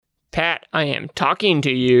I am talking to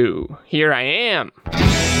you. Here I am.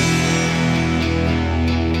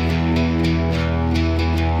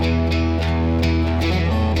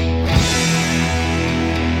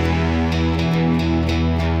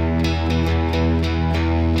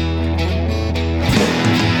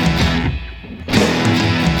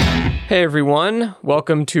 Hey everyone,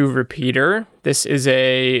 welcome to Repeater. This is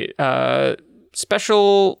a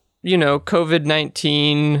special,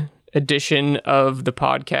 COVID-19 edition of the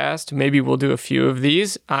podcast. Maybe we'll do a few of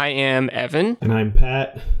these. I am Evan. And I'm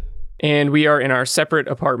Pat. And we are in our separate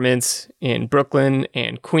apartments in Brooklyn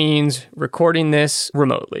and Queens, recording this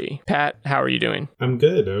remotely. Pat, how are you doing? I'm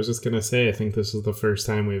good. I was just going to say, I think this is the first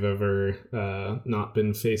time we've ever not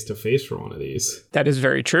been face-to-face for one of these. That is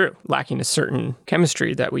very true. Lacking a certain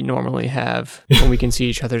chemistry that we normally have when we can see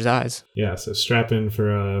each other's eyes. Yeah, so strap in for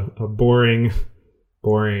a boring,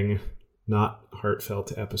 not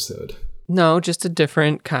heartfelt episode. No, just a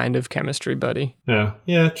different kind of chemistry, buddy. Oh,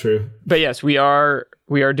 yeah, true. But yes, we are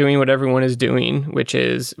doing what everyone is doing, which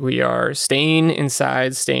is we are staying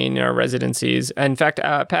inside, staying in our residencies. In fact,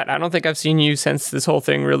 Pat, I don't think I've seen you since this whole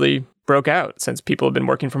thing really broke out, since people have been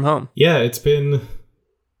working from home. Yeah, I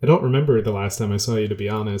don't remember the last time I saw you, to be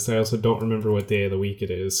honest. I also don't remember what day of the week it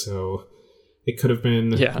is, so it could have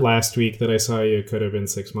been last week that I saw you. It could have been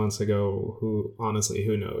 6 months ago. Who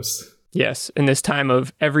knows? Yes, in this time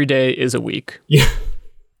of every day is a week. Yeah,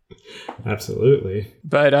 absolutely.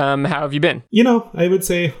 But how have you been? I would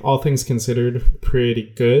say all things considered,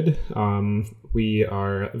 pretty good. We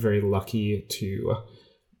are very lucky to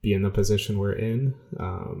be in the position we're in.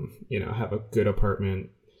 Have a good apartment,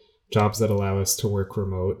 jobs that allow us to work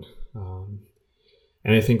remote.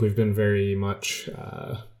 And I think we've been very much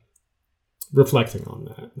reflecting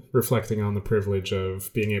on the privilege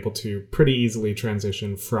of being able to pretty easily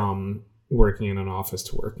transition from working in an office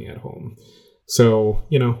to working at home. So,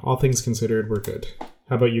 all things considered, we're good.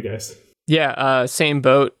 How about you guys? Yeah, same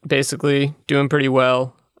boat, basically, doing pretty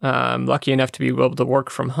well. Lucky enough to be able to work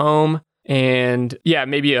from home. And yeah,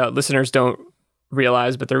 maybe listeners don't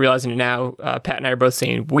realize, but they're realizing it now. Pat and I are both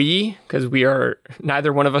saying we, because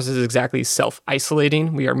neither one of us is exactly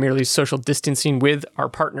self-isolating. We are merely social distancing with our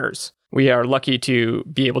partners. We are lucky to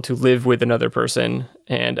be able to live with another person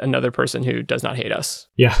and another person who does not hate us.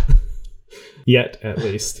 Yeah. Yet, at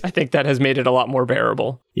least. I think that has made it a lot more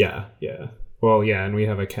bearable. Yeah. Well, yeah, and we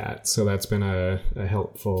have a cat, so that's been a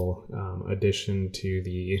helpful addition to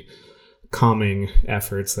the calming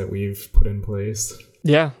efforts that we've put in place.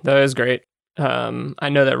 Yeah, that is great. I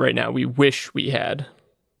know that right now we wish we had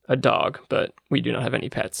a dog, but we do not have any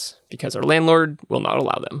pets because our landlord will not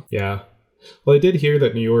allow them. Yeah. Well, I did hear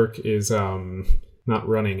that New York is not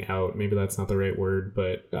running out. Maybe that's not the right word,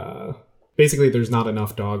 but basically there's not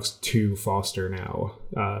enough dogs to foster now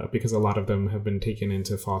because a lot of them have been taken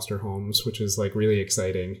into foster homes, which is really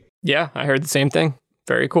exciting. Yeah, I heard the same thing.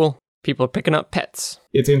 Very cool. People are picking up pets.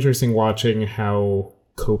 It's interesting watching how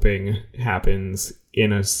coping happens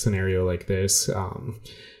in a scenario like this.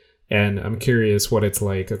 And I'm curious what it's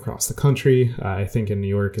like across the country. I think in New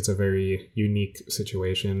York, it's a very unique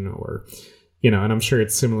situation and I'm sure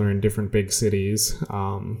it's similar in different big cities.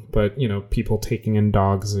 But, people taking in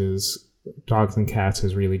dogs and cats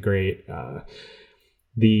is really great.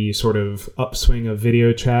 The sort of upswing of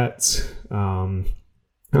video chats,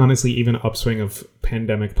 honestly, even upswing of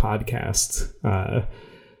pandemic podcasts. I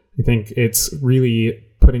think it's really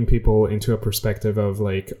putting people into a perspective of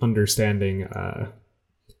understanding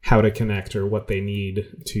how to connect or what they need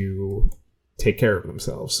to take care of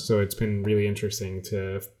themselves. So it's been really interesting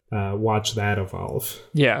to watch that evolve.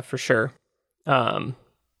 Yeah, for sure.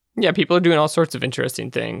 Yeah, people are doing all sorts of interesting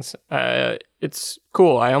things. It's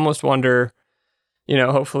cool. I almost wonder,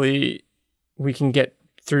 hopefully we can get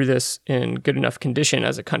through this in good enough condition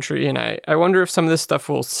as a country. And I wonder if some of this stuff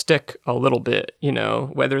will stick a little bit,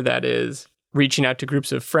 whether that is reaching out to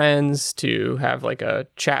groups of friends to have a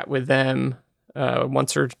chat with them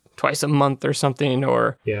once or twice a month or something,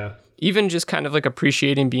 or even just kind of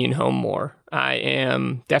appreciating being home more. I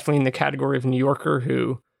am definitely in the category of New Yorker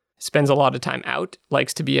who spends a lot of time out,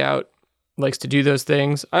 likes to be out, likes to do those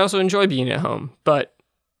things. I also enjoy being at home, but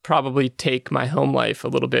probably take my home life a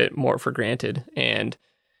little bit more for granted. And,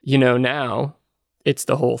 now it's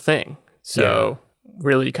the whole thing. So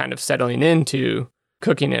really kind of settling into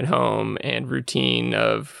cooking at home and routine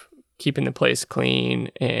of keeping the place clean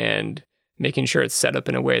and making sure it's set up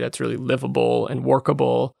in a way that's really livable and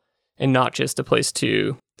workable and not just a place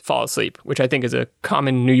to fall asleep, which I think is a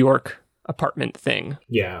common New York apartment thing.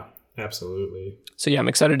 Yeah, absolutely. So yeah, I'm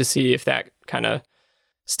excited to see if that kind of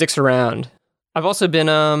sticks around. I've also been,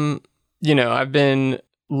 I've been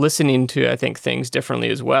listening to, I think, things differently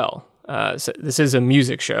as well. So this is a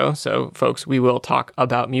music show, so folks, we will talk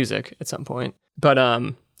about music at some point. But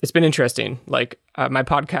it's been interesting. Like my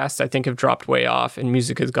podcasts, I think, have dropped way off, and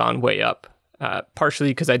music has gone way up.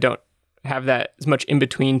 Partially because I don't have that as much in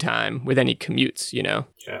between time with any commutes, you know?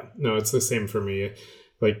 Yeah, no, it's the same for me.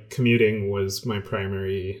 Like commuting was my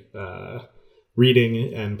primary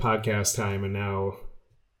reading and podcast time, and now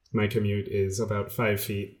my commute is about 5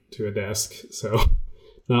 feet to a desk, so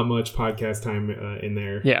not much podcast time in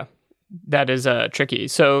there. Yeah, that is tricky.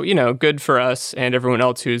 So, you know, good for us and everyone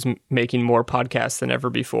else who's making more podcasts than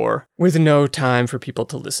ever before with no time for people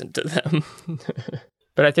to listen to them.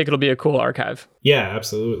 But I think it'll be a cool archive. Yeah,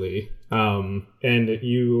 absolutely. And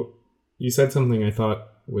you said something I thought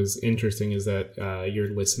was interesting, is that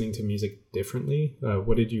you're listening to music differently.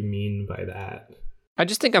 What did you mean by that? I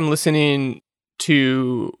just think I'm listening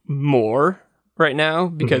to more right now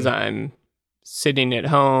because I'm sitting at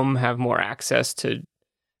home, have more access to,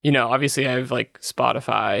 you know, obviously I have like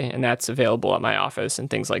Spotify and that's available at my office and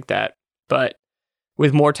things like that. But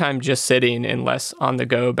with more time just sitting and less on the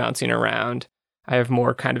go bouncing around, I have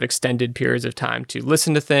more kind of extended periods of time to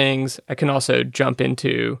listen to things. I can also jump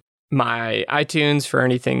into my iTunes for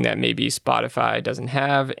anything that maybe Spotify doesn't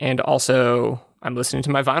have. And also I'm listening to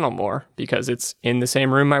my vinyl more because it's in the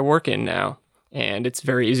same room I work in now. And it's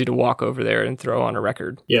very easy to walk over there and throw on a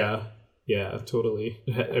record. Yeah, totally.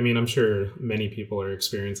 I mean, I'm sure many people are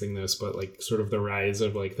experiencing this, but like sort of the rise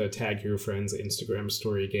of like the tag your friends Instagram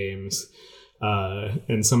story games.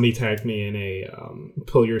 And somebody tagged me in a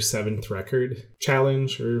pull your 7th record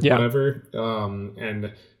challenge or whatever.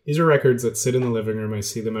 And these are records that sit in the living room. I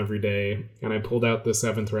see them every day. And I pulled out the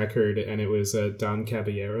 7th record, and it was a Don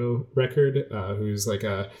Caballero record, who's like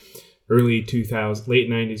a late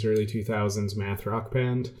 90s, early 2000s math rock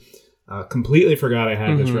band. Completely forgot I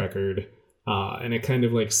had this record. And it kind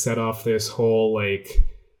of like set off this whole like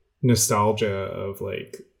nostalgia of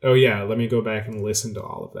like, oh yeah, let me go back and listen to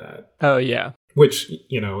all of that. Oh yeah. Which,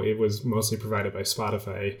 you know, it was mostly provided by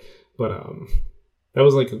Spotify, but that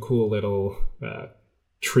was like a cool little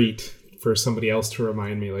treat for somebody else to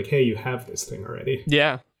remind me like, hey, you have this thing already.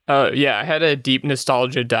 Yeah. Yeah, I had a deep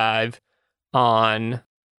nostalgia dive on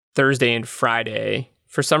Thursday and Friday.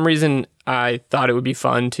 For some reason, I thought it would be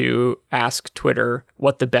fun to ask Twitter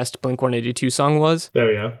what the best Blink-182 song was. Oh,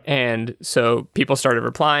 yeah. And so people started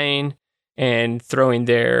replying and throwing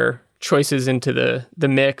their choices into the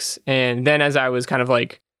mix. And then as I was kind of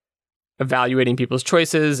like evaluating people's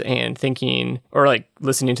choices and thinking, or like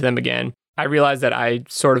listening to them again, I realized that I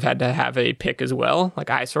sort of had to have a pick as well. Like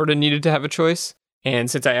I sort of needed to have a choice.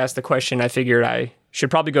 And since I asked the question, I figured I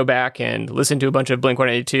should probably go back and listen to a bunch of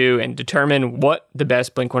Blink-182 and determine what the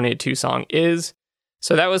best Blink-182 song is.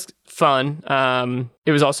 So that was fun.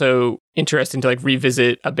 It was also interesting to like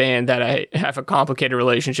revisit a band that I have a complicated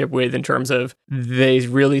relationship with in terms of they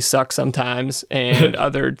really suck sometimes and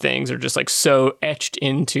other things are just like so etched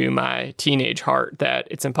into my teenage heart that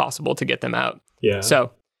it's impossible to get them out. Yeah.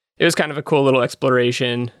 So it was kind of a cool little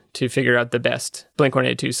exploration to figure out the best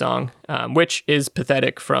Blink-182 song, which is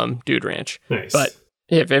Pathetic from Dude Ranch. Nice. But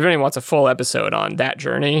if anyone wants a full episode on that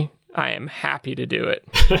journey, I am happy to do it.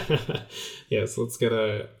 Yes, let's get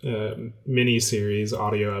a mini series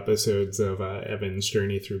audio episodes of Evan's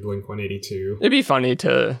journey through Blink-182. It'd be funny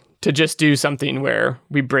to just do something where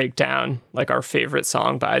we break down like our favorite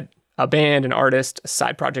song by a band, an artist,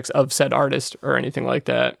 side projects of said artist, or anything like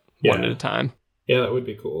that, one at a time. Yeah, that would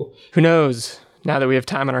be cool. Who knows? Now that we have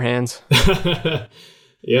time on our hands.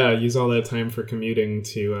 Yeah, use all that time for commuting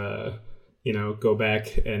to go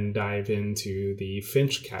back and dive into the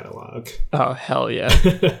Finch catalog. Oh, hell yeah.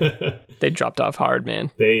 They dropped off hard, man.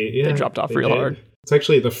 They dropped off real hard. It's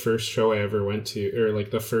actually the first show I ever went to, or like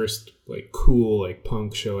the first like cool like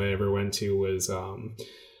punk show I ever went to was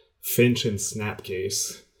Finch and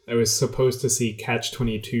Snapcase. I was supposed to see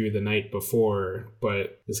Catch-22 the night before,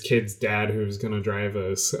 but this kid's dad, who was going to drive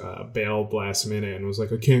us, bailed last minute and was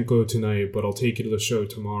like, I can't go tonight, but I'll take you to the show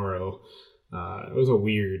tomorrow. It was a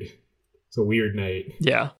weird night.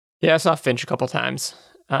 Yeah. Yeah, I saw Finch a couple times.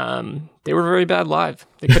 They were very bad live.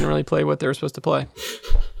 They couldn't really play what they were supposed to play.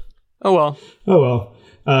 Oh, well.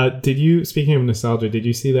 Speaking of nostalgia, did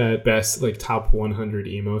you see that best, like, top 100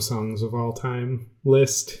 emo songs of all time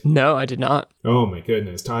list? No, I did not. Oh my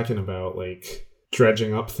goodness. Talking about, like,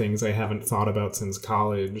 dredging up things I haven't thought about since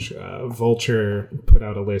college. Vulture put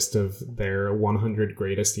out a list of their 100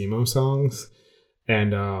 greatest emo songs.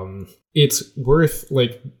 And it's worth,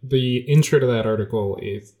 like, the intro to that article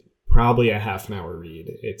is probably a half an hour read.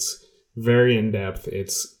 It's very in-depth.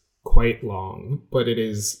 It's quite long, but it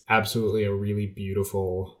is absolutely a really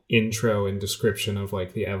beautiful intro and description of,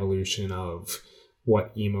 like, the evolution of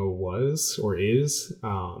what emo was or is,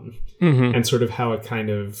 Mm-hmm. and sort of how it kind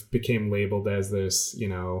of became labeled as this, you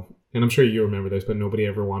know, and I'm sure you remember this, but nobody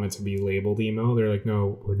ever wanted to be labeled emo. They're like,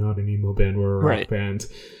 no, we're not an emo band, we're a rock Right. band.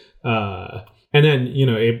 And then, you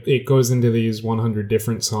know, it goes into these 100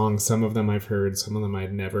 different songs. Some of them I've heard, some of them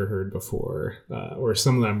I'd never heard before, or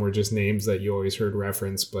some of them were just names that you always heard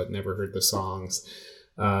referenced but never heard the songs.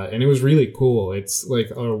 And it was really cool. It's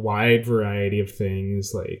like a wide variety of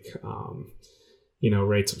things, like, you know,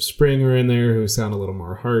 Rites of Spring are in there, who sound a little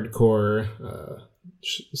more hardcore.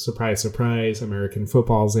 Surprise, surprise, American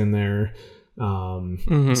Football's in there.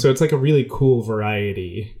 Mm-hmm. So it's like a really cool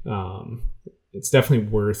variety. It's definitely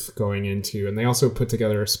worth going into. And they also put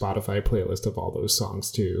together a Spotify playlist of all those songs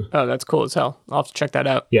too. Oh, that's cool as hell. I'll have to check that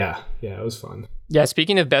out. Yeah, it was fun. Yeah,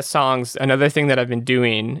 speaking of best songs, another thing that I've been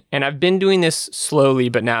doing, and I've been doing this slowly,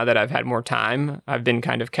 but now that I've had more time, I've been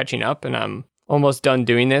kind of catching up and I'm almost done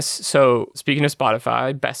doing this. So speaking of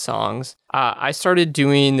Spotify, best songs, I started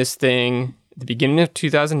doing this thing at the beginning of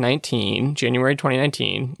 2019, January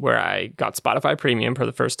 2019, where I got Spotify Premium for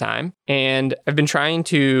the first time. And I've been trying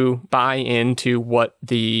to buy into what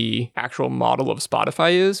the actual model of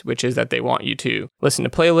Spotify is, which is that they want you to listen to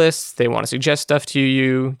playlists, they want to suggest stuff to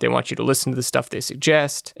you, they want you to listen to the stuff they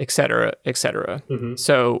suggest, etc., etc. Mm-hmm.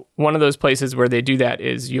 So one of those places where they do that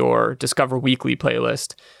is your Discover Weekly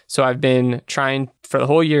playlist. So I've been trying for the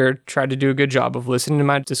whole year, tried to do a good job of listening to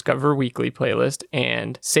my Discover Weekly playlist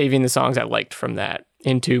and saving the songs I liked from that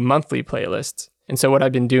into monthly playlists. And so what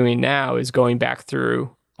I've been doing now is going back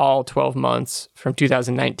through all 12 months from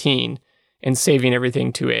 2019 and saving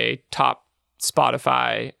everything to a top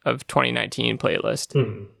Spotify of 2019 playlist.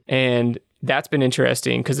 Mm-hmm. And that's been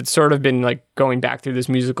interesting because it's sort of been like going back through this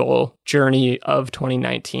musical journey of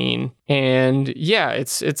 2019. And yeah,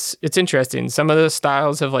 it's interesting. Some of the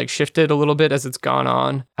styles have like shifted a little bit as it's gone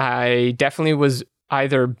on. I definitely was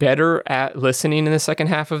either better at listening in the second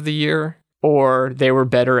half of the year, or they were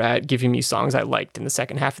better at giving me songs I liked in the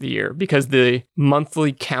second half of the year, because the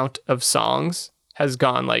monthly count of songs has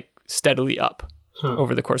gone like steadily up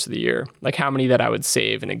over the course of the year, like how many that I would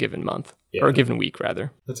save in a given month. Yeah. Or a given week,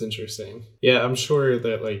 rather. That's interesting. Yeah, I'm sure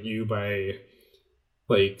that like you, by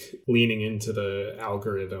like leaning into the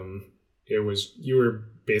algorithm, you were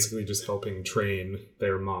basically just helping train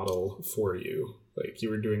their model for you. Like you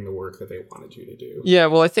were doing the work that they wanted you to do. Yeah,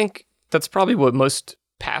 well, I think that's probably what most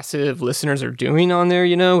passive listeners are doing on there,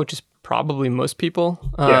 you know, which is probably most people.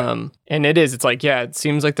 Yeah. And it's like, yeah, it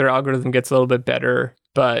seems like their algorithm gets a little bit better,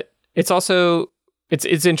 but it's also...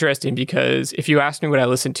 It's interesting because if you asked me what I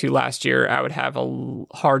listened to last year, I would have a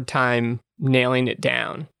hard time nailing it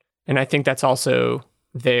down. And I think that's also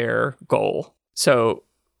their goal. So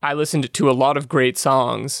I listened to a lot of great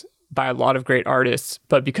songs by a lot of great artists,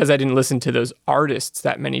 but because I didn't listen to those artists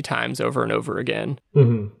that many times over and over again,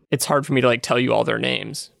 Mm-hmm. it's hard for me to like tell you all their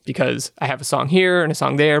names, because I have a song here and a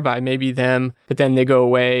song there by maybe them, but then they go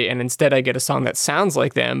away and instead I get a song that sounds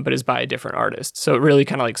like them but is by a different artist. So it really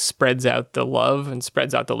kind of like spreads out the love and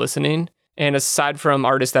spreads out the listening. And aside from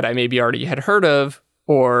artists that I maybe already had heard of,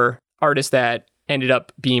 or artists that ended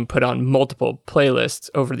up being put on multiple playlists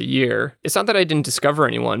over the year, it's not that I didn't discover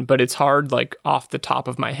anyone, but it's hard like off the top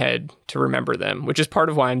of my head to remember them, which is part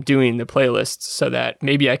of why I'm doing the playlists, so that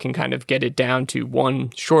maybe I can kind of get it down to one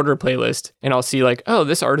shorter playlist and I'll see like, oh,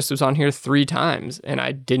 this artist was on here 3 times and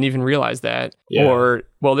I didn't even realize that. Yeah. Or,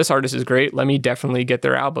 well, this artist is great, let me definitely get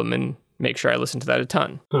their album and make sure I listen to that a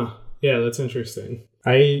ton. Huh. Yeah, that's interesting.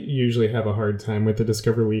 I usually have a hard time with the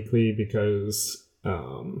Discover Weekly because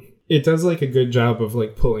it does like a good job of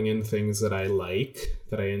like pulling in things that I like,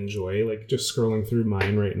 that I enjoy, like just scrolling through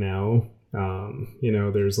mine right now. You know,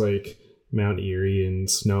 there's like Mount Erie and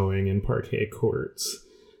Snowing and Parquet Courts,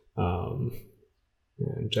 and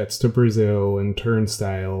Jets to Brazil and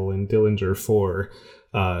Turnstile and Dillinger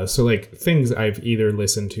 4. So like things I've either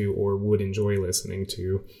listened to or would enjoy listening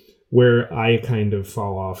to. Where I kind of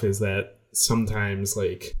fall off is that sometimes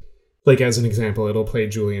like as an example, it'll play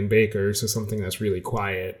Julian Baker, so something that's really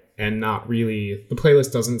quiet, and not really, the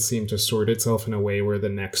playlist doesn't seem to sort itself in a way where the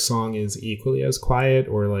next song is equally as quiet,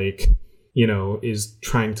 or like, you know, is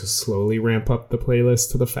trying to slowly ramp up the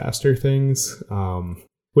playlist to the faster things.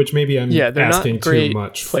 Which maybe I'm they're asking not great too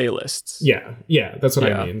much. playlists. Yeah, that's what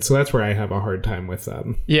I mean. So that's where I have a hard time with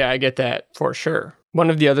them. Yeah, I get that for sure. One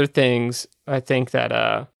of the other things I think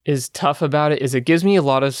that is tough about it is it gives me a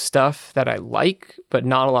lot of stuff that I like, but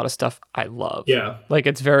not a lot of stuff I love. Yeah. Like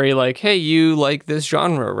it's very like, hey, you like this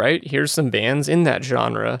genre, right? Here's some bands in that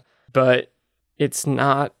genre, but it's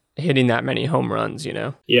not hitting that many home runs, you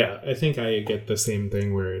know? Yeah, I think I get the same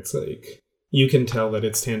thing where it's like, you can tell that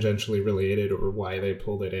it's tangentially related or why they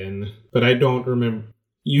pulled it in. But I don't remember.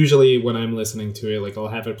 Usually when I'm listening to it, like I'll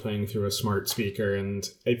have it playing through a smart speaker, and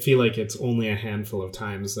I feel like it's only a handful of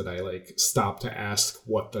times that I like stop to ask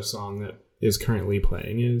what the song that is currently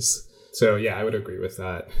playing is. So yeah, I would agree with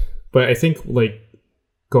that. But I think like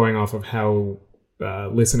going off of how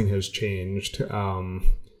listening has changed,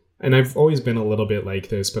 and I've always been a little bit like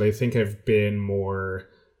this, but I think I've been more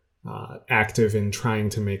active in trying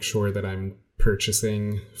to make sure that I'm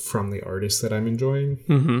purchasing from the artists that I'm enjoying.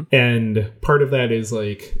 Mm-hmm. And part of that is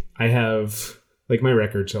like I have like my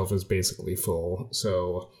record shelf is basically full.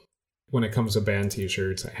 So when it comes to band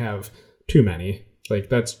t-shirts, I have too many. Like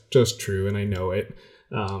that's just true, and I know it.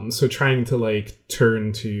 So trying to like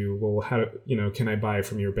turn to, well, how, can I buy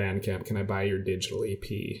from your Bandcamp? Can I buy your digital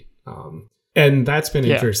EP? And that's been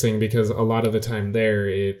interesting because a lot of the time there,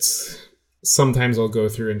 it's sometimes I'll go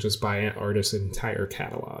through and just buy an artist's entire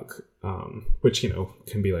catalog, which,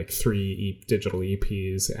 can be like 3 digital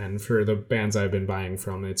EPs. And for the bands I've been buying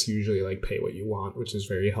from, it's usually like pay what you want, which is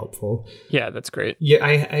very helpful. Yeah, that's great. Yeah,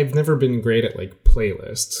 I've never been great at like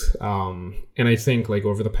playlists. And I think like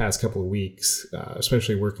over the past couple of weeks,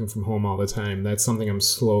 especially working from home all the time, that's something I'm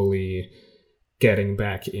slowly getting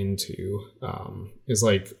back into, is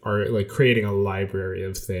like creating a library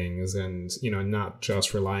of things, and not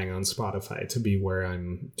just relying on Spotify to be where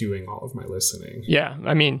I'm doing all of my listening. Yeah,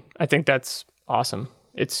 I mean, I think that's awesome.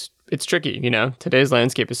 It's tricky, today's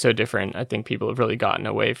landscape is so different. I think people have really gotten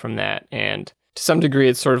away from that, and to some degree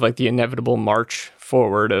it's sort of like the inevitable march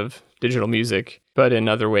forward of digital music. But in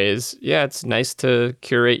other ways, yeah, it's nice to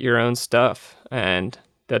curate your own stuff, and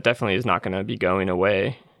that definitely is not going to be going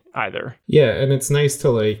away either. Yeah, and it's nice to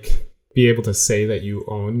like be able to say that you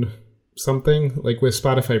own something. Like with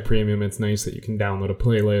Spotify Premium, it's nice that you can download a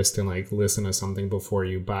playlist and like listen to something before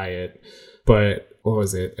you buy it. But what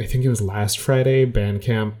was it? I think it was last Friday,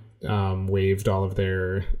 Bandcamp waived all of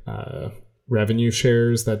their revenue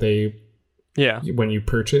shares that they when you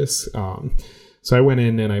purchase. So I went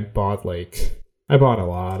in and I bought a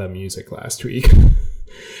lot of music last week.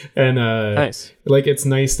 And nice. Like it's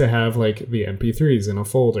nice to have like the MP3s in a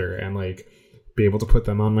folder and like be able to put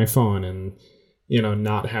them on my phone and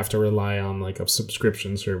not have to rely on like a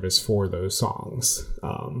subscription service for those songs.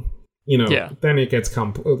 Then it gets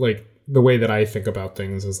like the way that I think about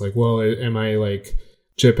things is like, well, am I like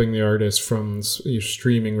gypping the artist from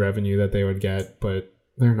streaming revenue that they would get, but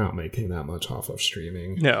they're not making that much off of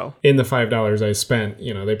streaming. No. In the $5 I spent,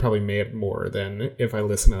 they probably made more than if I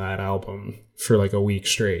listened to that album for like a week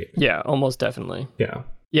straight. Yeah, almost definitely. Yeah.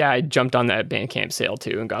 Yeah, I jumped on that Bandcamp sale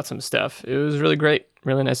too and got some stuff. It was really great.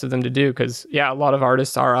 Really nice of them to do because, yeah, a lot of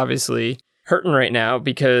artists are obviously hurting right now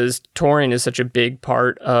because touring is such a big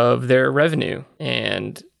part of their revenue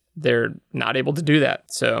and they're not able to do that.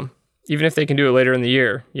 So even if they can do it later in the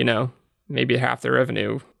year, maybe half their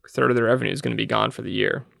revenue, a third of their revenue is going to be gone for the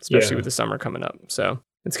year, especially with the summer coming up. So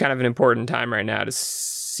it's kind of an important time right now to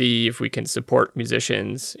see if we can support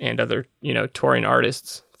musicians and other, touring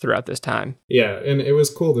artists throughout this time. Yeah, and it was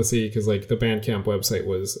cool to see because like the Bandcamp website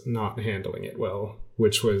was not handling it well,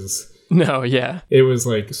 which was... No, yeah. It was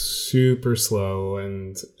like super slow,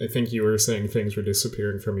 and I think you were saying things were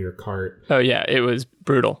disappearing from your cart. Oh yeah, it was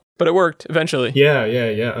brutal. But it worked eventually. Yeah.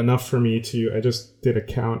 Enough for me to... I just did a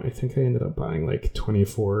count. I think I ended up buying like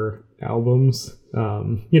 24 albums,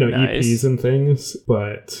 nice. EPs and things.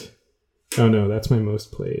 But, oh no, that's my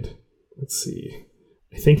most played. Let's see.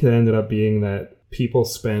 I think it ended up being that people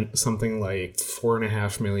spent something like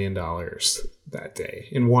 $4.5 million that day,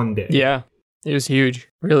 in one day. Yeah, it was huge.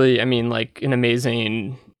 Really, I mean, like an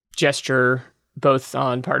amazing gesture, both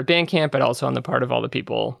on part of Bandcamp, but also on the part of all the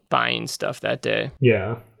people buying stuff that day.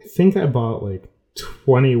 Yeah. I think I bought like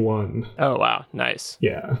 21. Oh, wow. Nice.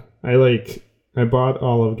 Yeah. I bought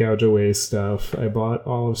all of Gouge Away stuff. I bought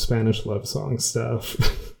all of Spanish Love Song stuff.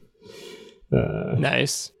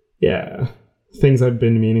 Nice. Yeah. Things I've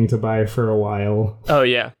been meaning to buy for a while. Oh,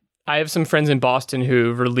 yeah. I have some friends in Boston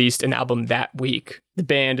who released an album that week. The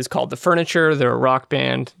band is called The Furniture. They're a rock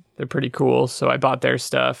band. They're pretty cool. So I bought their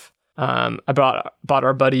stuff. I bought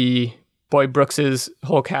our buddy Boy Brooks's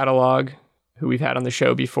whole catalog, who we've had on the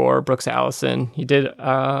show before, Brooks Allison. He did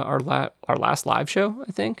our last live show,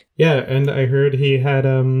 I think. Yeah, and I heard he had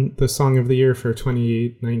the Song of the Year for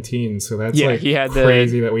 2019. So that's he had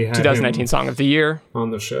crazy that we had 2019 Song of the Year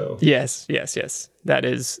on the show. Yes. That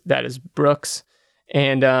is Brooks.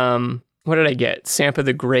 And what did I get? Sampa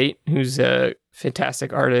the Great, who's a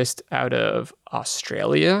fantastic artist out of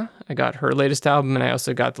Australia. I got her latest album, and I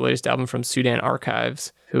also got the latest album from Sudan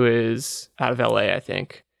Archives, who is out of LA, I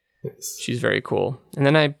think. Nice. She's very cool. And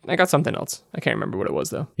then I got something else. I can't remember what it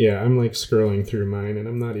was though. Yeah, I'm like scrolling through mine and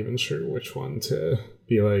I'm not even sure which one to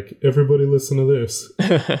be like, everybody listen to this.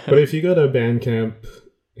 But if you go to Bandcamp,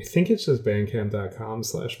 I think it's just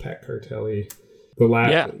bandcamp.com/PatCartelli.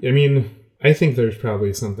 I mean, I think there's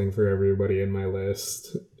probably something for everybody in my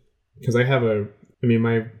list. Because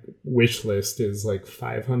my wish list is like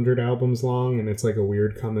 500 albums long, and it's like a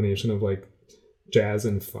weird combination of like jazz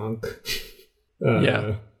and funk.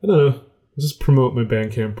 Yeah. I don't know. Just promote my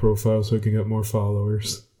Bandcamp profile so I can get more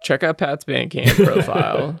followers. Check out Pat's Bandcamp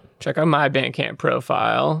profile. Check out my Bandcamp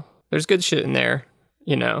profile. There's good shit in there.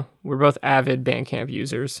 You know, we're both avid Bandcamp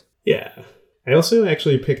users. Yeah. I also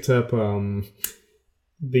actually picked up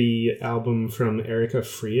the album from Erica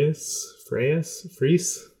Fries. I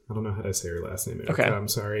don't know how to say her last name. Okay. I'm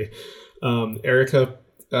sorry. Erica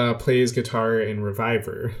plays guitar in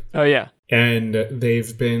Reviver. Oh, yeah. And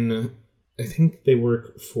they've been... I think they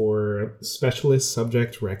work for Specialist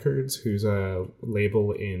Subject Records, who's a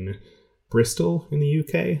label in Bristol in the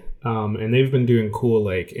UK. And they've been doing cool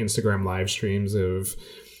like Instagram live streams of,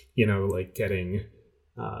 you know, like getting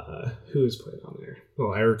who's played on there?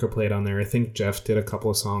 Well, Erica played on there. I think Jeff did a couple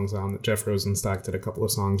of songs on Jeff Rosenstock did a couple of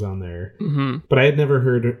songs on there. Mm-hmm. But I had never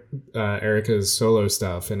heard Erica's solo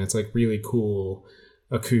stuff, and it's like really cool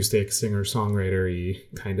acoustic singer-songwriter-y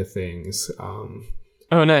kind of things.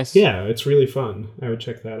 Oh, nice. Yeah, it's really fun. I would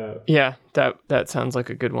check that out. Yeah, that sounds like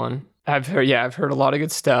a good one. I've heard a lot of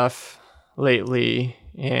good stuff lately,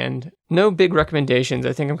 and no big recommendations.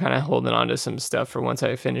 I think I'm kind of holding on to some stuff for once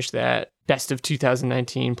I finish that best of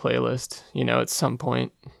 2019 playlist. You know, at some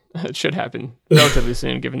point. It should happen relatively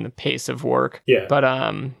soon given the pace of work. Yeah. But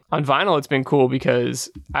on vinyl, it's been cool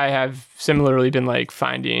because I have similarly been like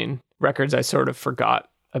finding records I sort of forgot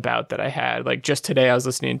about that I had. Like just today I was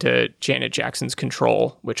listening to Janet Jackson's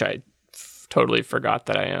Control, which I totally forgot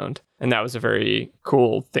that I owned. And that was a very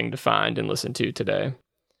cool thing to find and listen to today.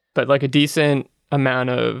 But like a decent amount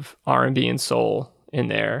of R&B and soul in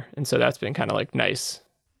there. And so that's been kind of like nice.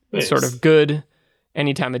 Sort of good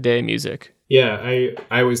any time of day music. Yeah,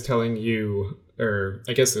 I was telling you, or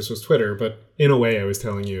I guess this was Twitter, but in a way I was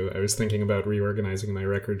telling you, I was thinking about reorganizing my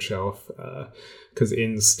record shelf because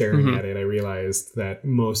in staring at it, I realized that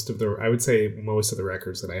most of the records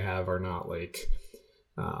that I have are not like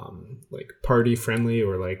party friendly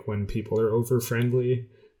or like when people are over friendly.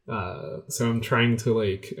 So I'm trying to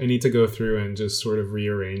I need to go through and just sort of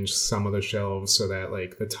rearrange some of the shelves so that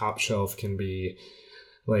like the top shelf can be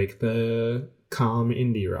like the calm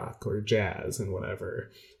indie rock or jazz and whatever,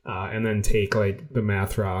 and then take like the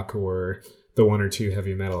math rock or the one or two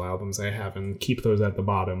heavy metal albums I have and keep those at the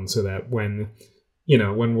bottom so that when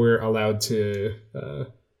we're allowed to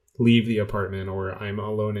leave the apartment or I'm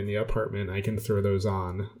alone in the apartment, I can throw those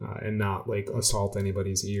on and not like assault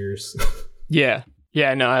anybody's ears. Yeah,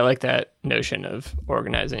 no, I like that notion of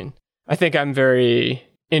organizing. I think I'm very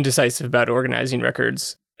indecisive about organizing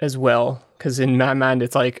records as well, because in my mind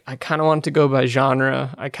it's like I kind of want it to go by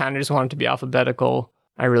genre. I kind of just want it to be alphabetical.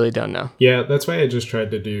 I really don't know. Yeah, that's why I just tried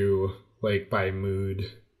to do like by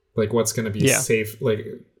mood, like what's going to be safe, like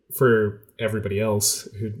for everybody else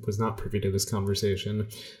who was not privy to this conversation.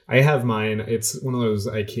 I have mine. It's one of those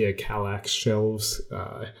IKEA Kallax shelves,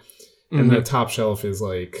 and the top shelf is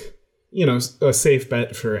like, a safe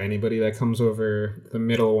bet for anybody that comes over. The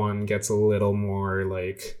middle one gets a little more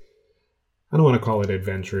like, I don't want to call it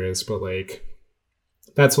adventurous, but like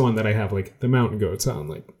that's one that I have like the mountain goats on.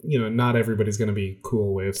 Like, not everybody's going to be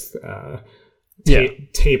cool with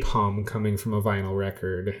tape hum coming from a vinyl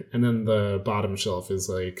record. And then the bottom shelf is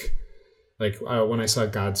like when I saw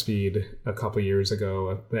Godspeed a couple years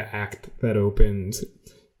ago, the act that opened,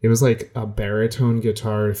 it was like a baritone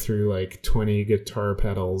guitar through like 20 guitar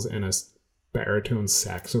pedals and a baritone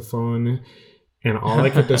saxophone. And all I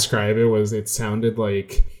could describe it sounded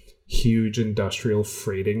like huge industrial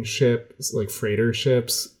freighter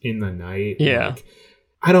ships in the night. Yeah. Like,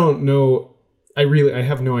 I don't know. I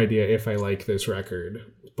have no idea if I like this record,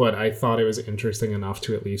 but I thought it was interesting enough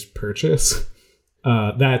to at least purchase.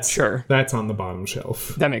 That's on the bottom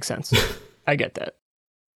shelf. That makes sense. I get that.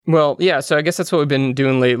 Well, yeah, so I guess that's what we've been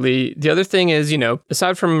doing lately. The other thing is,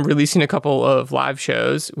 aside from releasing a couple of live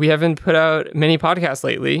shows, we haven't put out many podcasts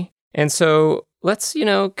lately. And so let's,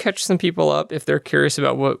 catch some people up if they're curious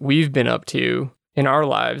about what we've been up to in our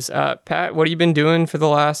lives. Pat, what have you been doing for the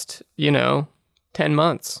last, 10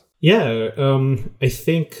 months? Yeah, I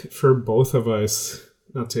think for both of us,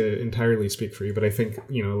 not to entirely speak for you, but I think,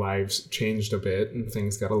 lives changed a bit and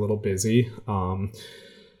things got a little busy.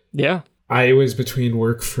 Yeah. I was between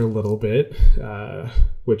work for a little bit,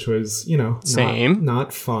 which was, Same.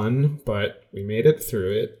 not fun, but we made it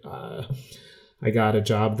through it. I got a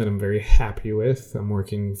job that I'm very happy with. I'm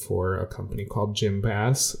working for a company called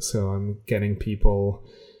Gympass, so I'm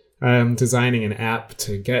designing an app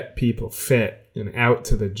to get people fit and out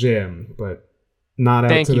to the gym, but not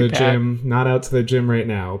out to the gym. Not out to the gym right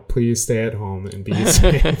now. Please stay at home and be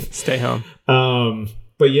safe. Stay home.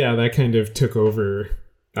 But yeah, that kind of took over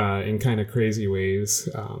in kind of crazy ways.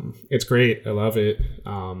 It's great. I love it.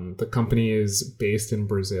 The company is based in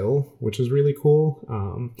Brazil, which is really cool.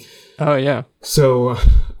 Oh, yeah. So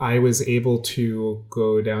I was able to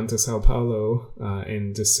go down to Sao Paulo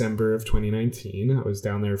in December of 2019. I was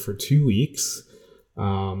down there for 2 weeks,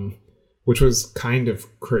 which was kind of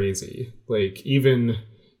crazy. Like, even,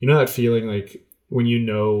 that feeling like when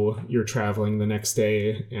you're traveling the next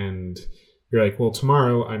day and you're like, well,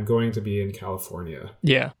 tomorrow I'm going to be in California.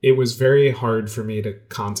 Yeah. It was very hard for me to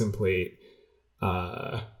contemplate,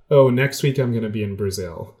 next week I'm going to be in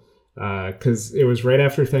Brazil. Because it was right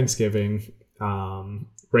after Thanksgiving,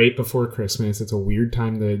 right before Christmas. It's a weird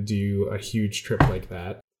time to do a huge trip like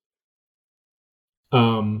that.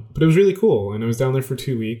 But it was really cool. And I was down there for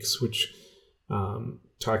 2 weeks, which,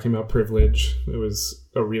 talking about privilege, it was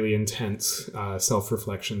a really intense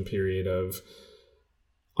self-reflection period of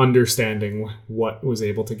understanding what was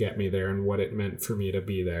able to get me there and what it meant for me to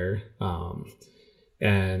be there.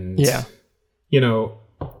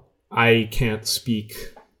 I can't speak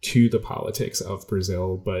to the politics of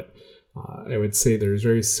Brazil, but I would say there's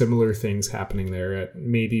very similar things happening there at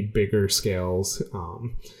maybe bigger scales.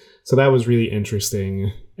 So that was really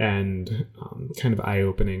interesting and kind of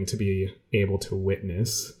eye-opening to be able to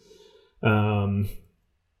witness.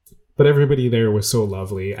 But everybody there was so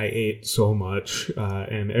lovely. I ate so much,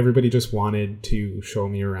 and everybody just wanted to show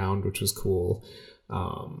me around, which was cool.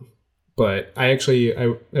 But I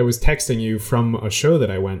was texting you from a show that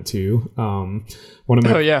I went to. One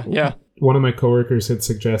of my coworkers had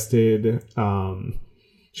suggested.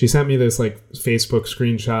 She sent me this like Facebook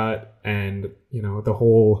screenshot, and the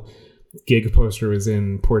whole gig poster was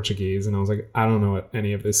in Portuguese, and I was like, I don't know what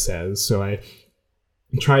any of this says, so I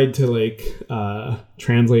tried to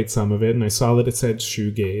translate some of it, and I saw that it said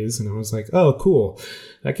shoegaze, and I was like, oh, cool,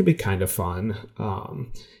 that could be kind of fun.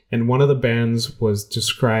 And one of the bands was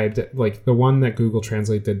described, like the one that Google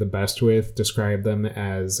Translate did the best with, described them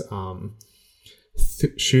as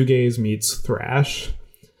shoegaze meets thrash.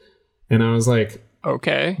 And I was like,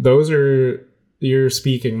 okay, you're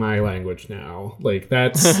speaking my language now. Like,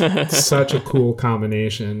 that's such a cool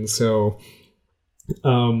combination. So,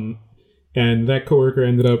 and that coworker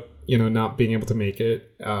ended up, not being able to make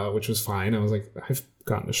it, which was fine. I was like, I've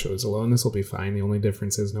gotten to shows alone. This will be fine. The only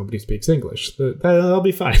difference is nobody speaks English. That'll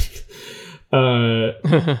be fine.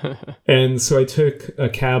 And so I took a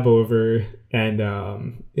cab over,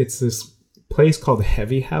 and it's this place called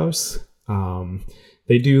Heavy House.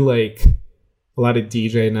 They do like a lot of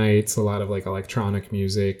DJ nights, a lot of like electronic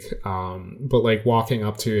music. But like walking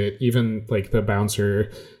up to it, even like the bouncer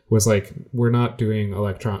was like, we're not doing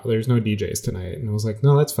there's no DJs tonight. And I was like,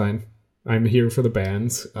 no, that's fine. I'm here for the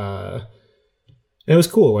bands. It was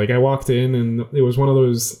cool. Like, I walked in, and it was one of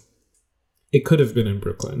those, it could have been in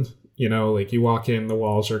Brooklyn, like you walk in, the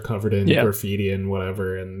walls are covered in graffiti and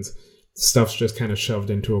whatever, and stuff's just kind of shoved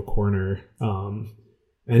into a corner. And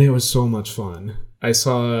it was so much fun. I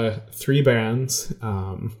saw 3 bands,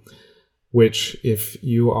 which, if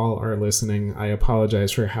you all are listening, I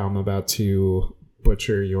apologize for how I'm about to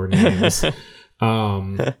butcher your names.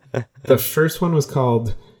 The first one was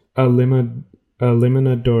called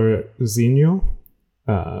Eliminadorzinho,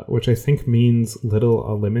 which I think means Little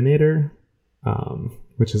Eliminator,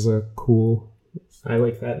 which is I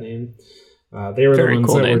like that name. They were very the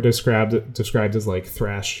ones that were described as like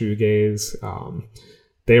thrash shoegaze.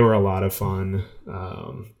 They were a lot of fun.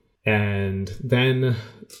 And then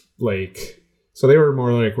so they were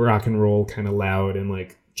more like rock and roll, kind of loud and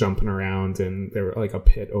like jumping around, and they were like a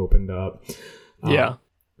pit opened up.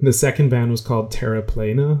 The second band was called Terra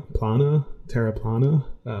Plana,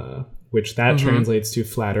 which that translates to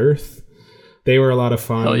Flat Earth. They were a lot of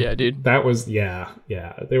fun. Hell yeah, dude. That was,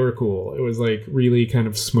 they were cool. It was like really kind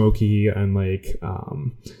of smoky, and like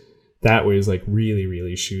that was like really,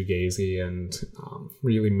 really shoegazy and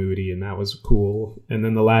really moody, and that was cool. And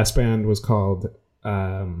then the last band was called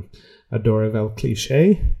Adora Vel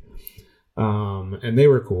Cliché, and they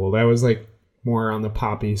were cool. That was like more on the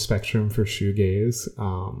poppy spectrum for shoegaze,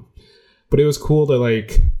 but it was cool to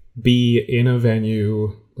like be in a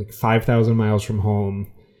venue like 5,000 miles from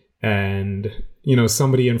home, and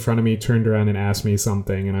somebody in front of me turned around and asked me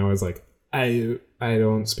something, and I was like, I I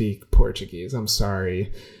don't speak Portuguese. I'm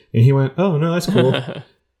sorry. And he went, oh, no, that's cool.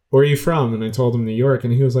 Where are you from? And I told him New York.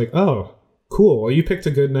 And he was like, oh, cool. Well, you picked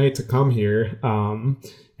a good night to come here. And,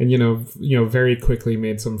 very quickly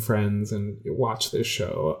made some friends and watched this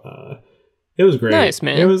show. It was great. Nice,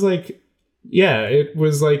 man. It was like, it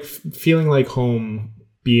was like feeling like home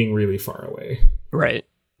being really far away. Right.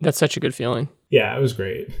 That's such a good feeling. Yeah, it was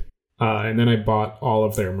great. And then I bought all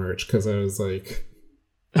of their merch because I was like,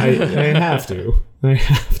 I have to. I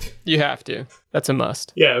have to. You have to. That's a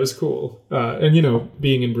must. Yeah, it was cool. And,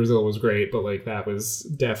 being in Brazil was great, but like that was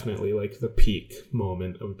definitely like the peak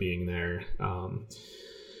moment of being there.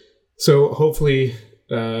 So hopefully,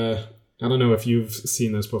 I don't know if you've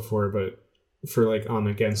seen this before, but for like on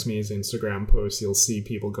Against Me's Instagram posts, you'll see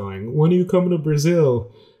people going, when are you coming to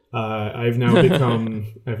Brazil? I've now become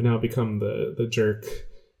the jerk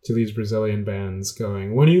to these Brazilian bands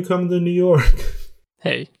going, when are you coming to New York?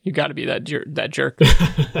 Hey, you got to be that jerk,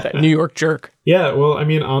 that New York jerk. Yeah, well, I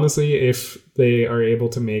mean, honestly, if they are able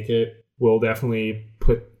to make it, we'll definitely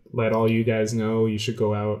let all you guys know. You should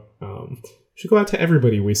go out. Should go out to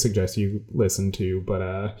everybody we suggest you listen to,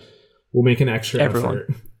 but we'll make an extra effort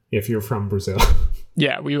if you're from Brazil.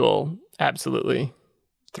 Yeah, we will absolutely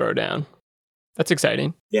throw down. That's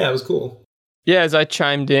exciting. Yeah, it was cool. Yeah, as I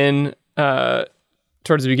chimed in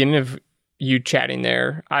towards the beginning of you chatting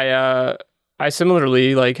there, I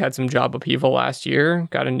similarly had some job upheaval last year,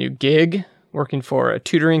 got a new gig working for a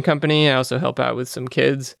tutoring company. I also help out with some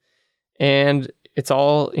kids, and it's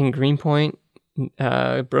all in Greenpoint,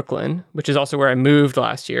 Brooklyn, which is also where I moved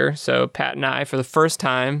last year. So Pat and I, for the first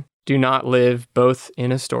time, do not live both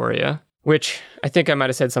in Astoria, which I think I might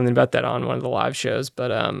have said something about that on one of the live shows,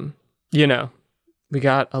 but we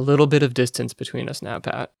got a little bit of distance between us now,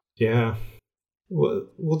 Pat. Yeah.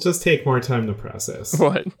 We'll just take more time to process.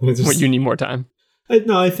 What? You need more time?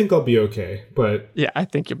 I think I'll be okay, but... Yeah, I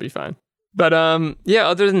think you'll be fine. But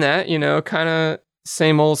other than that, kind of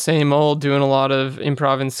same old, doing a lot of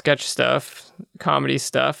improv and sketch stuff, comedy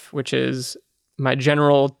stuff, which is my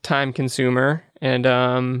general time consumer. And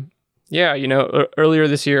earlier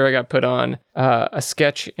this year, I got put on a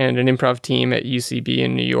sketch and an improv team at UCB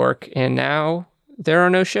in New York, and now there are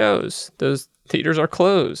no shows. Those theaters are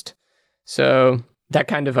closed. So that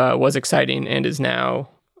kind of was exciting and is now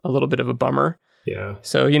a little bit of a bummer. Yeah.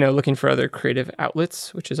 So, looking for other creative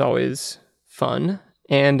outlets, which is always fun.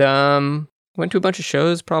 And went to a bunch of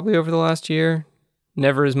shows probably over the last year.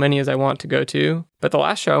 Never as many as I want to go to. But the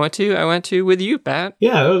last show I went to with you, Pat.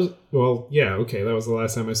 Yeah, that was the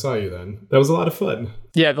last time I saw you then. That was a lot of fun.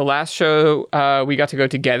 Yeah, the last show we got to go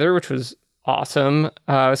together, which was awesome.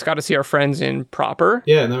 I got to see our friends in Proper.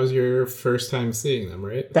 Yeah, and that was your first time seeing them,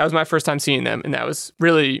 right? That was my first time seeing them, and that was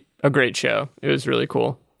really a great show. It was really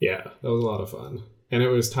cool. Yeah, that was a lot of fun. And it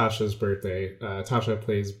was Tasha's birthday. Tasha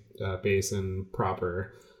plays bass in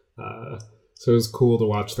Proper. So it was cool to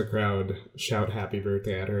watch the crowd shout happy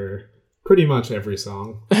birthday at her pretty much every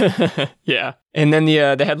song. Yeah. And then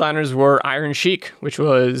the headliners were Iron Chic, which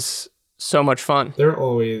was so much fun. They're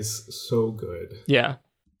always so good. Yeah.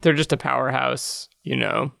 They're just a powerhouse,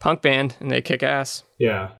 punk band, and they kick ass.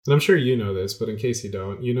 Yeah. And I'm sure you know this, but in case you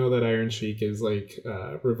don't, you know that Iron Chic is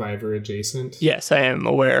Reviver adjacent? Yes, I am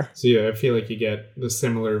aware. So yeah, I feel like you get the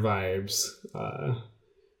similar vibes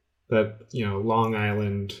that, Long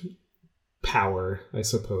Island power, I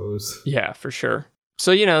suppose. Yeah, for sure.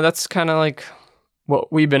 So, that's kind of like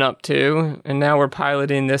what we've been up to. And now we're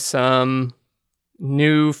piloting this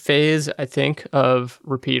new phase, I think, of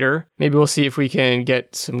Repeater. Maybe we'll see if we can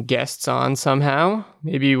get some guests on somehow.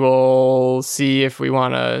 Maybe we'll see if we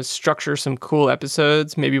want to structure some cool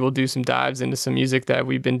episodes. Maybe we'll do some dives into some music that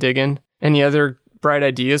we've been digging. Any other bright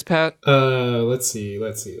ideas, Pat? Let's see.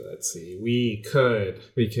 We could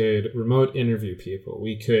remote interview people.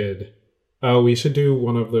 We should do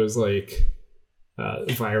one of those viral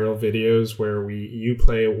videos where you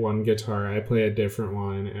play one guitar, I play a different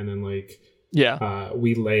one, and then we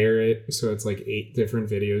layer it so it's 8 different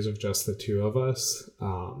videos of just the two of us,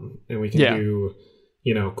 and we can do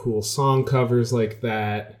cool song covers like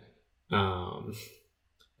that.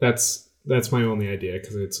 That's my only idea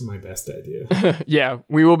because it's my best idea. Yeah,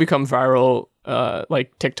 we will become viral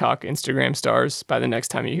like TikTok, Instagram stars by the next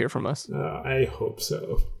time you hear from us. I hope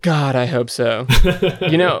so. God, I hope so.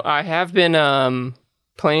 I have been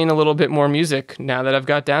playing a little bit more music now that I've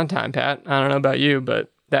got downtime, Pat. I don't know about you,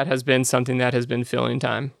 but that has been something that has been filling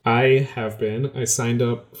time. I have been. I signed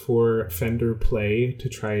up for Fender Play to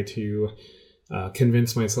try to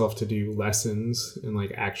convince myself to do lessons and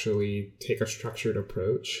actually take a structured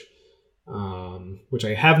approach, which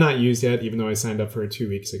I have not used yet, even though I signed up for it 2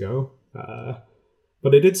 weeks ago.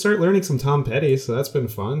 But I did start learning some Tom Petty, so that's been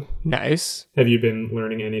fun. Nice. Have you been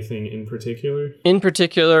learning anything in particular? In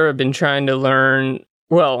particular, I've been trying to learn,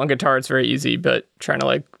 well, on guitar it's very easy, but trying to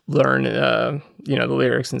like learn, the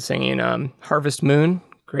lyrics and singing Harvest Moon,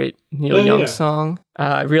 great Neil Young song.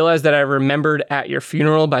 I realized that I remembered At Your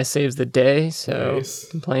Funeral by Saves the Day, so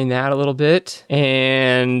Nice. I'm playing that a little bit.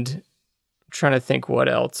 And trying to think what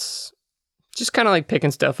else. Just kind of like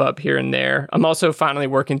picking stuff up here and there. I'm also finally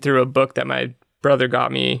working through a book that my brother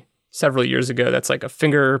got me several years ago that's like a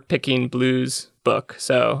finger picking blues book.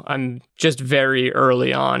 So I'm just very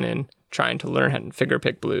early on in trying to learn how to finger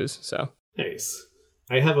pick blues. So Nice.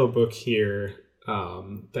 I have a book here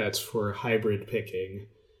that's for hybrid picking,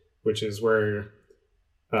 which is where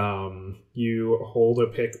you hold a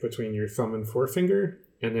pick between your thumb and forefinger,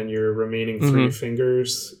 and then your remaining three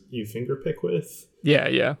fingers you finger pick with.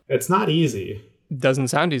 Yeah. It's not easy. Doesn't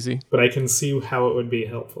sound easy. But I can see how it would be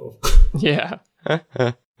helpful. Yeah.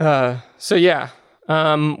 So yeah,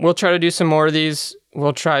 we'll try to do some more of these.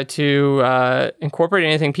 We'll try to incorporate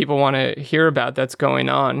anything people want to hear about that's going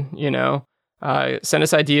on, Send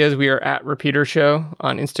us ideas. We are at Repeater Show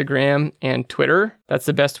on Instagram and Twitter. That's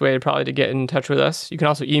the best way probably to get in touch with us. You can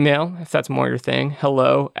also email if that's more your thing.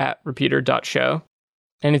 hello@repeater.show.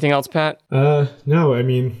 Anything else, Pat? No, I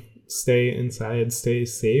mean, stay inside, stay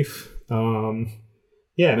safe. And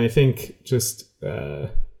I think just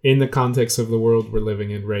in the context of the world we're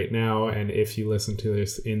living in right now, and if you listen to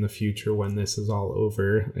this in the future when this is all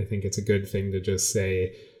over, I think it's a good thing to just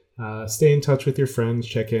say, stay in touch with your friends,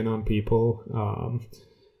 check in on people.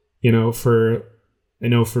 I know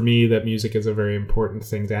for me that music is a very important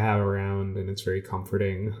thing to have around, and it's very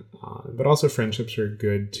comforting. But also friendships are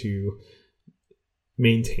good to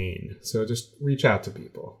maintain. So just reach out to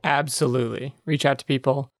people. Absolutely. Reach out to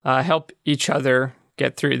people. Help each other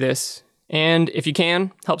get through this. And if you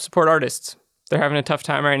can, help support artists. They're having a tough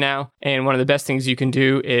time right now. And one of the best things you can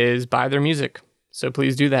do is buy their music. So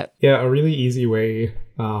please do that. Yeah, a really easy way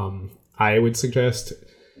I would suggest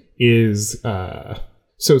is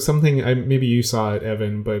so something, maybe you saw it,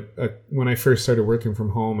 Evan, but when I first started working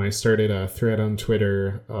from home, I started a thread on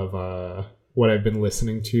Twitter of what I've been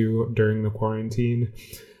listening to during the quarantine.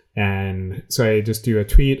 And so I just do a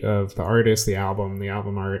tweet of the artist, the album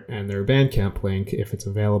art, and their Bandcamp link if it's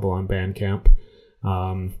available on Bandcamp.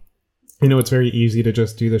 It's very easy to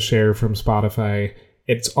just do the share from Spotify.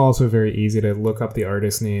 It's also very easy to look up the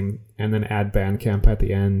artist name and then add Bandcamp at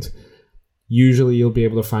the end. Usually you'll be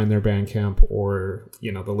able to find their Bandcamp or,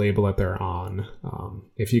 the label that they're on.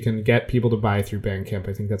 If you can get people to buy through Bandcamp,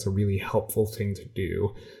 I think that's a really helpful thing to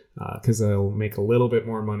do because they'll make a little bit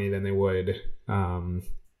more money than they would.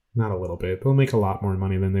 Not a little bit. They'll make a lot more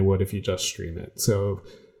money than they would if you just stream it. So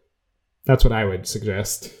that's what I would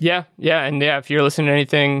suggest. Yeah. And if you're listening to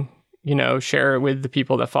anything, share it with the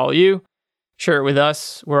people that follow you. Share it with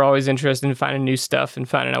us. We're always interested in finding new stuff and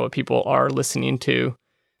finding out what people are listening to.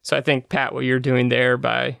 So I think, Pat, what you're doing there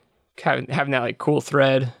by having that like cool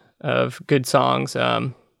thread of good songs,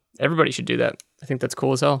 everybody should do that. I think that's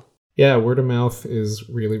cool as hell. Yeah, word of mouth is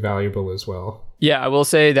really valuable as well. Yeah, I will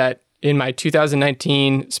say that in my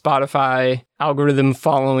 2019 Spotify algorithm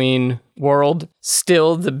following world,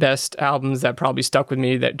 still the best albums that probably stuck with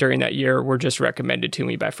me that during that year were just recommended to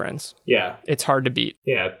me by friends. Yeah. It's hard to beat.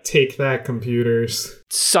 Yeah, take that, computers.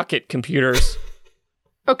 Suck it, computers.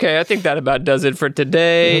 Okay, I think that about does it for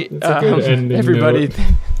today. It's a good ending everybody,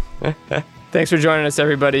 thanks for joining us,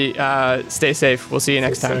 everybody. Stay safe. We'll see you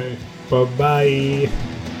next time. Bye-bye.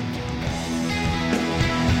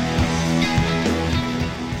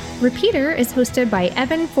 Repeater is hosted by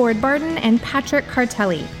Evan Ford Barden and Patrick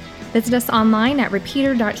Cartelli. Visit us online at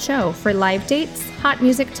repeater.show for live dates, hot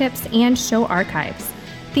music tips, and show archives.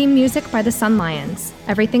 Theme music by the Sun Lions.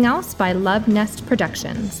 Everything else by Love Nest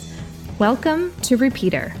Productions. Welcome to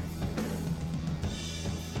Repeater.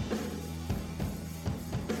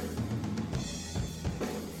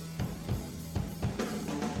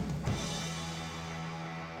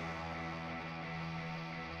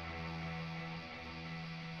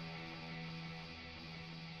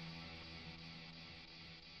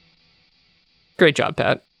 Great job,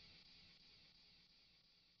 Pat.